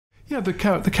Yeah, the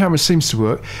camera seems to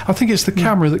work. I think it's the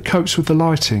camera that copes with the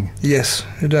lighting. Yes,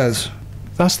 it does.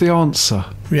 That's the answer.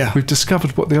 Yeah. We've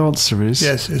discovered what the answer is.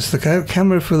 Yes, it's the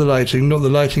camera for the lighting, not the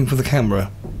lighting for the camera.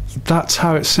 That's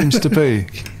how it seems to be.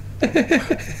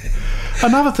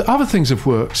 And other things have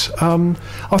worked.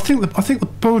 I think the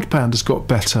broadband has got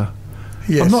better.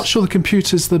 Yes. I'm not sure the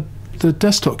computers, the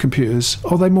desktop computers,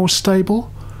 are they more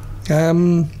stable?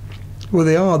 Well,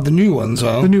 they are. The new ones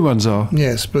are. The new ones are.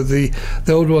 Yes, but the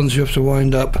old ones you have to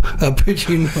wind up are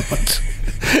pretty not.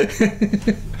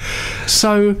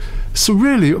 So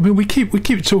really, I mean, we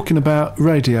keep talking about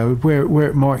radio, where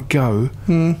it might go,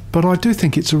 but I do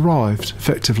think it's arrived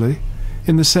effectively,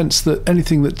 in the sense that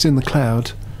anything that's in the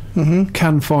cloud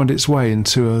can find its way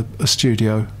into a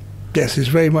studio. Yes, it's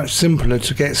very much simpler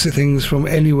to get things from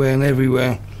anywhere and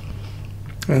everywhere,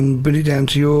 and bring it down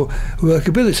to your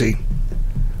workability.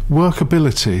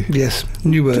 Workability. Yes,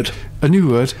 new word. A new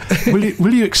word.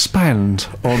 Will you expand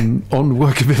on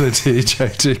workability,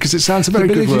 JT? Because it sounds a very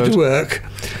good word. Ability to work,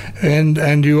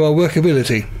 and you are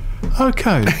workability.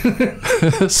 Okay.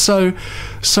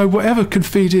 so whatever can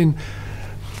feed in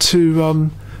to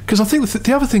because I think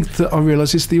the other thing that I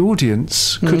realise is the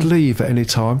audience could leave at any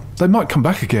time. They might come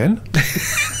back again.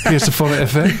 Here's the Phonet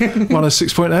FM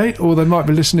 106.8, or they might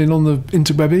be listening on the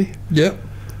interwebby. Yep.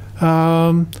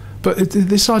 But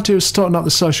this idea of starting up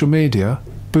the social media,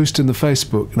 boosting the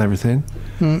Facebook and everything,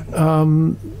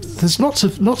 there's lots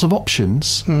of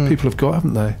options people have got,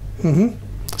 haven't they? Mm-hmm.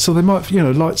 So they might,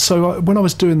 when I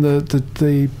was doing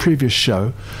the previous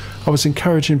show, I was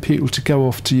encouraging people to go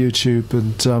off to YouTube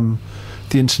and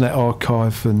the Internet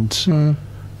Archive and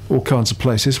all kinds of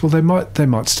places. Well, they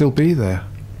might still be there.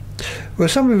 Well,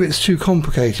 some of it's too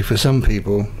complicated for some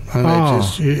people.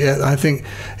 I think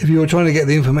if you're trying to get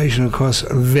the information across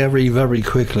very, very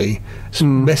quickly, it's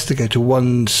best to go to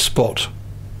one spot.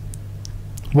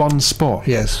 One spot?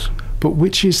 Yes. But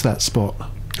which is that spot?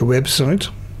 A website.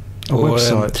 A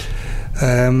website.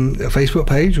 A Facebook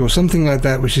page or something like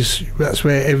that, that's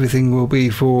where everything will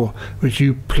be for which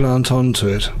you plant onto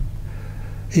it.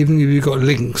 Even if you've got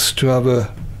links to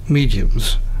other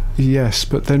mediums. Yes,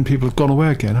 but then people have gone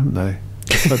away again, haven't they?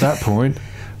 At that point,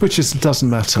 which doesn't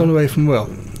matter. Gone away from well,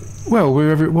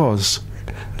 wherever it was.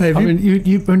 No, I mean,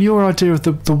 your idea of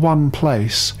the one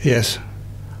place. Yes.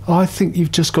 I think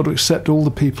you've just got to accept all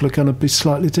the people are going to be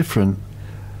slightly different.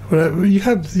 Well, you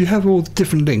have all the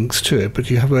different links to it, but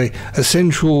you have a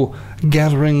central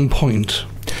gathering point.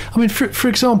 I mean, for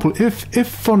example, if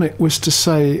Phonet was to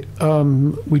say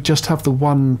we just have the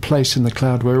one place in the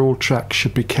cloud where all tracks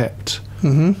should be kept.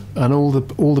 Mm-hmm. And all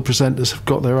the presenters have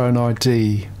got their own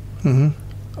ID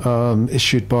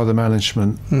issued by the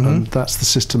management, and that's the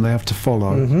system they have to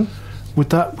follow. Mm-hmm.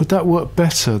 Would that work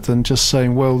better than just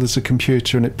saying, well, there's a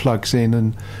computer and it plugs in,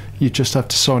 and you just have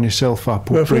to sign yourself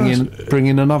up, or bring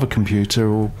in another computer,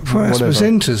 or for whatever? us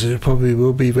presenters, it probably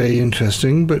will be very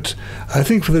interesting. But I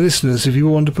think for the listeners, if you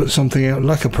want to put something out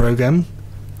like a program.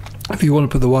 If you want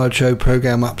to put the Wild Show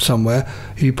program up somewhere,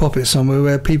 you pop it somewhere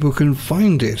where people can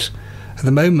find it. At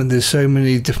the moment, there's so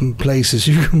many different places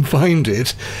you can find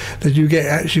it that you get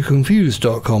actually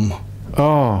confused.com.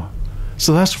 Oh,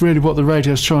 so that's really what the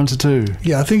radio's trying to do.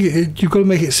 Yeah, I think you've got to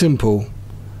make it simple.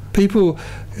 People,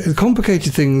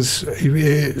 complicated things,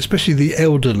 especially the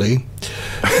elderly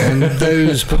and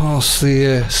those past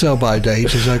the sell-by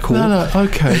date, as I call it. No,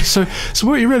 okay. So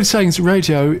what you're really saying is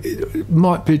radio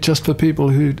might be just for people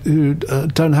who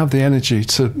don't have the energy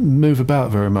to move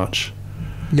about very much.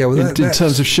 Yeah, well, in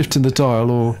terms of shifting the dial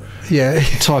or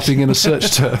typing in a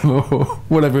search term or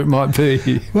whatever it might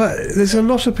be. Well, there's a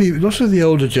lot of people, lots of the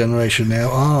older generation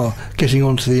now are getting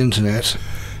onto the internet.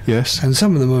 Yes. And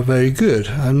some of them are very good.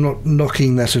 I'm not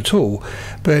knocking that at all.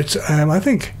 But I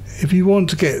think if you want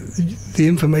to get the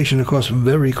information across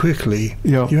very quickly,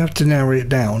 you have to narrow it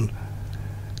down.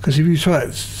 Because if you try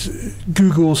to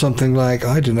Google something like,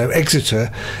 I don't know, Exeter,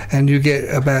 and you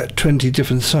get about 20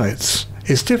 different sites,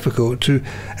 it's difficult to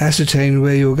ascertain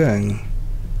where you're going.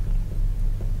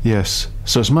 Yes,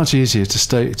 so it's much easier to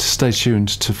stay tuned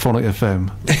to Phonet FM.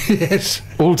 Yes,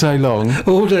 all day long.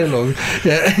 All day long,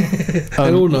 yeah,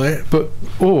 and all night.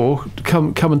 Or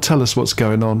come and tell us what's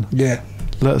going on. Yeah,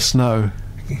 let us know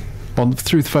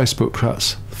through the Facebook,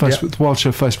 perhaps the Wild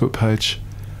Show Facebook page.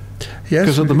 Yes,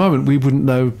 because at the moment we wouldn't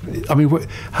know. I mean,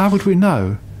 how would we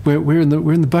know? We're in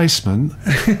the basement.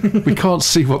 We can't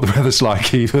see what the weather's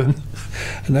like even.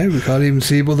 No, we can't even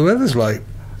see what the weather's like.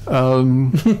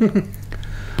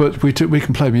 But we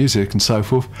can play music and so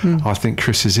forth. I think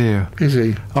Chris is here. Is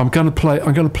he? I'm going to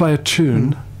play a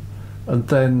tune, and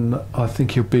then I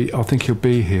think he'll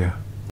be here.